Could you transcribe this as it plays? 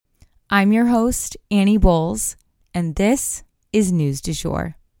I'm your host, Annie Bowles, and this is News du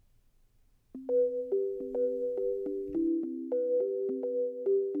Jour.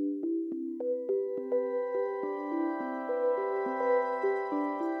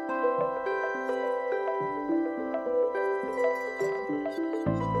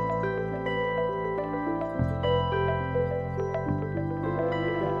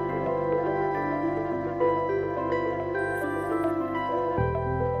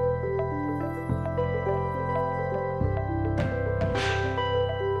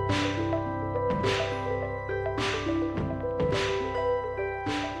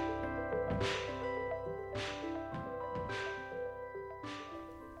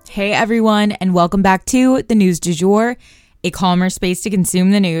 Hey everyone, and welcome back to the News du Jour, a calmer space to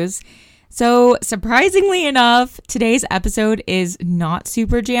consume the news. So surprisingly enough, today's episode is not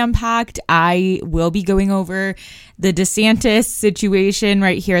super jam-packed. I will be going over the DeSantis situation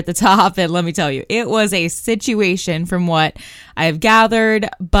right here at the top, and let me tell you, it was a situation from what I've gathered,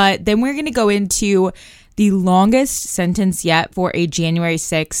 but then we're going to go into the longest sentence yet for a January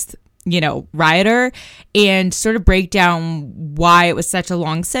 6th rioter, and sort of break down why it was such a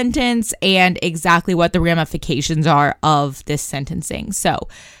long sentence and exactly what the ramifications are of this sentencing. So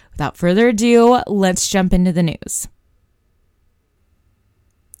without further ado, let's jump into the news.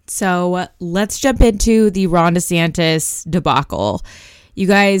 So let's jump into the Ron DeSantis debacle. You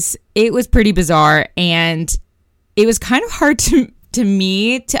guys, it was pretty bizarre, and it was kind of hard to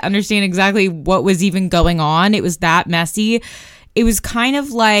me to understand exactly what was even going on. It was that messy. It was kind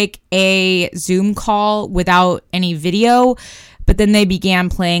of like a Zoom call without any video, but then they began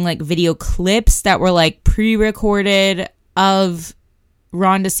playing like video clips that were like pre-recorded of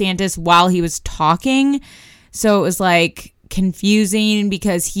Ron DeSantis while he was talking. So it was like confusing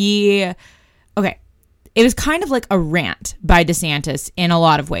because it was kind of like a rant by DeSantis in a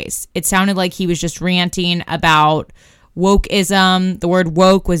lot of ways. It sounded like he was just ranting about wokeism. The word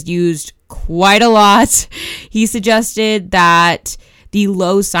woke was used quite a lot. He suggested that the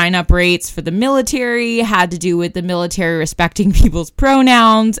low sign-up rates for the military had to do with the military respecting people's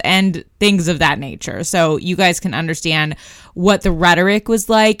pronouns and things of that nature. So you guys can understand what the rhetoric was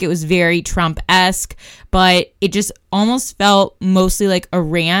like. It was very Trump-esque, but it just almost felt mostly like a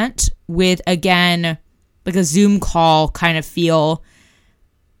rant with, again, like a Zoom call kind of feel.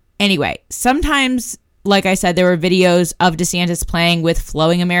 Anyway, sometimes, like I said, there were videos of DeSantis playing with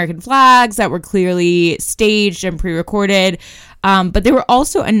flowing American flags that were clearly staged and pre-recorded. But there were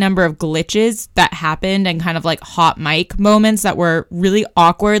also a number of glitches that happened and kind of like hot mic moments that were really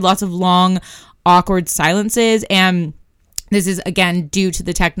awkward, lots of long, awkward silences. And this is, again, due to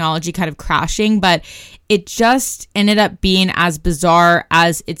the technology kind of crashing, but it just ended up being as bizarre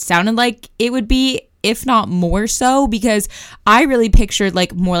as it sounded like it would be, if not more so, because I really pictured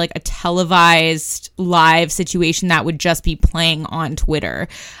like more like a televised live situation that would just be playing on Twitter.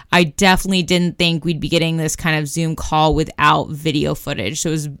 I definitely didn't think we'd be getting this kind of Zoom call without video footage.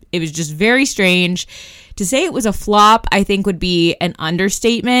 So it was just very strange. To say it was a flop, I think would be an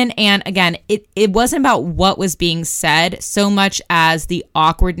understatement. And again, it wasn't about what was being said so much as the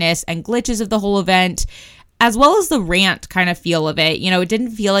awkwardness and glitches of the whole event, as well as the rant kind of feel of it. It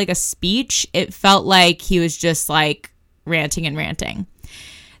didn't feel like a speech. It felt like he was just like ranting and ranting.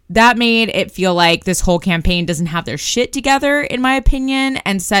 That made it feel like this whole campaign doesn't have their shit together, in my opinion,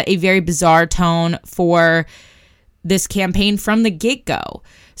 and set a very bizarre tone for this campaign from the get-go.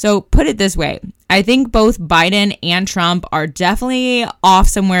 So put it this way, I think both Biden and Trump are definitely off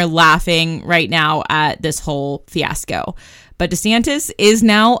somewhere laughing right now at this whole fiasco. But DeSantis is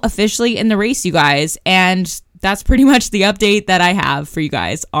now officially in the race, you guys, and that's pretty much the update that I have for you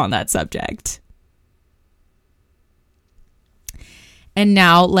guys on that subject. And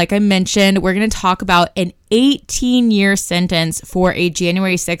now, like I mentioned, we're going to talk about an 18-year sentence for a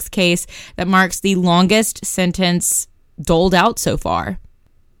January 6th case that marks the longest sentence doled out so far.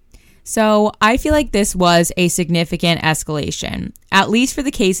 So I feel like this was a significant escalation, at least for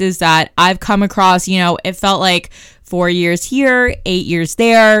the cases that I've come across. It felt like 4 years here, 8 years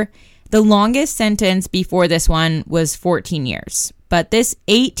there. The longest sentence before this one was 14 years, but this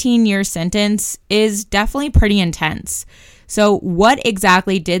 18-year sentence is definitely pretty intense. So what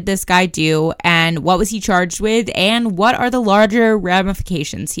exactly did this guy do, and what was he charged with, and what are the larger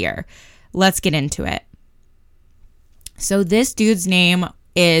ramifications here? Let's get into it. So this dude's name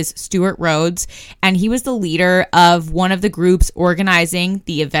is Stewart Rhodes, and he was the leader of one of the groups organizing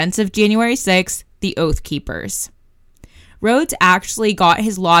the events of January 6th, the Oath Keepers. Rhodes actually got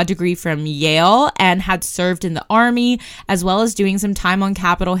his law degree from Yale and had served in the Army, as well as doing some time on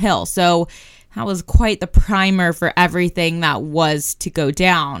Capitol Hill. So that was quite the primer for everything that was to go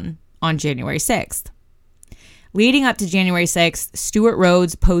down on January 6th. Leading up to January 6th, Stewart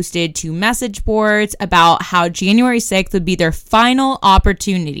Rhodes posted to message boards about how January 6th would be their final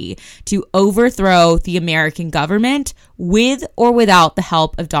opportunity to overthrow the American government with or without the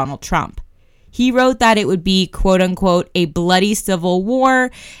help of Donald Trump. He wrote that it would be, quote unquote, a bloody civil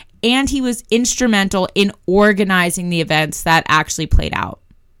war, and he was instrumental in organizing the events that actually played out.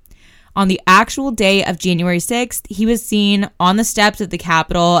 On the actual day of January 6th, he was seen on the steps of the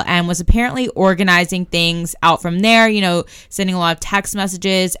Capitol and was apparently organizing things out from there, sending a lot of text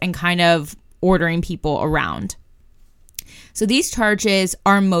messages and kind of ordering people around. So these charges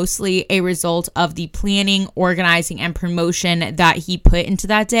are mostly a result of the planning, organizing, and promotion that he put into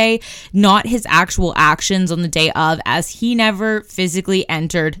that day, not his actual actions on the day of, as he never physically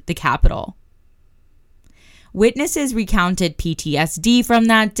entered the Capitol. Witnesses recounted PTSD from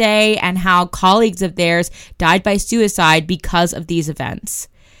that day and how colleagues of theirs died by suicide because of these events.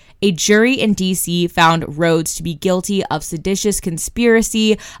 A jury in D.C. found Rhodes to be guilty of seditious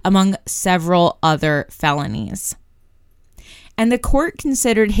conspiracy, among several other felonies. And the court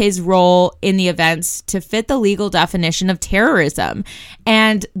considered his role in the events to fit the legal definition of terrorism,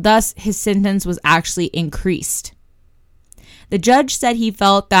 and thus his sentence was actually increased. The judge said he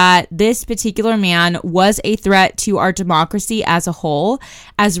felt that this particular man was a threat to our democracy as a whole,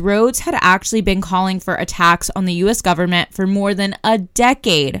 as Rhodes had actually been calling for attacks on the U.S. government for more than a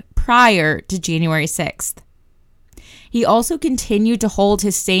decade prior to January 6th. He also continued to hold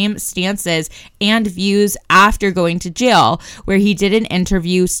his same stances and views after going to jail, where he did an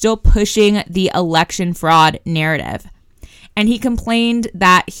interview still pushing the election fraud narrative. And he complained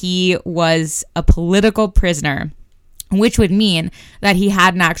that he was a political prisoner, which would mean that he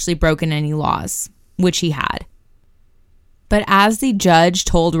hadn't actually broken any laws, which he had. But as the judge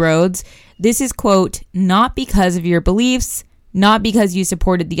told Rhodes, this is, quote, not because of your beliefs, not because you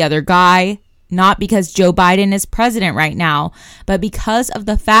supported the other guy, not because Joe Biden is president right now, but because of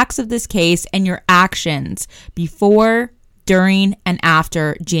the facts of this case and your actions before, during, and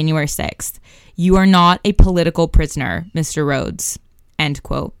after January 6th. You are not a political prisoner, Mr. Rhodes, end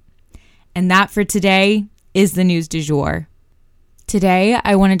quote. And that for today is the news du jour. Today,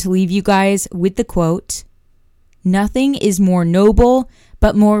 I wanted to leave you guys with the quote, "Nothing is more noble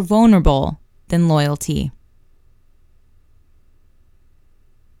but more vulnerable than loyalty."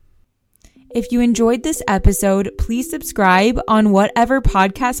 If you enjoyed this episode, please subscribe on whatever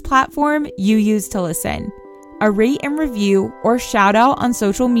podcast platform you use to listen. A rate and review or shout out on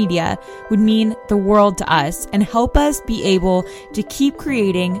social media would mean the world to us and help us be able to keep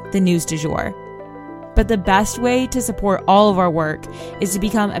creating the news du jour. But the best way to support all of our work is to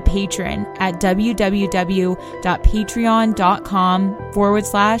become a patron at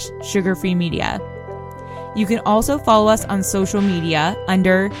www.patreon.com/sugarfree media. You can also follow us on social media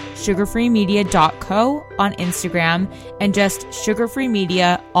under sugarfreemedia.co on Instagram and just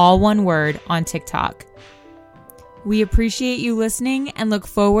sugarfreemedia, all one word, on TikTok. We appreciate you listening and look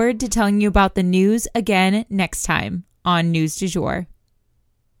forward to telling you about the news again next time on News du Jour.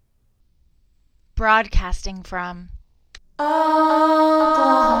 Broadcasting from Oklahoma.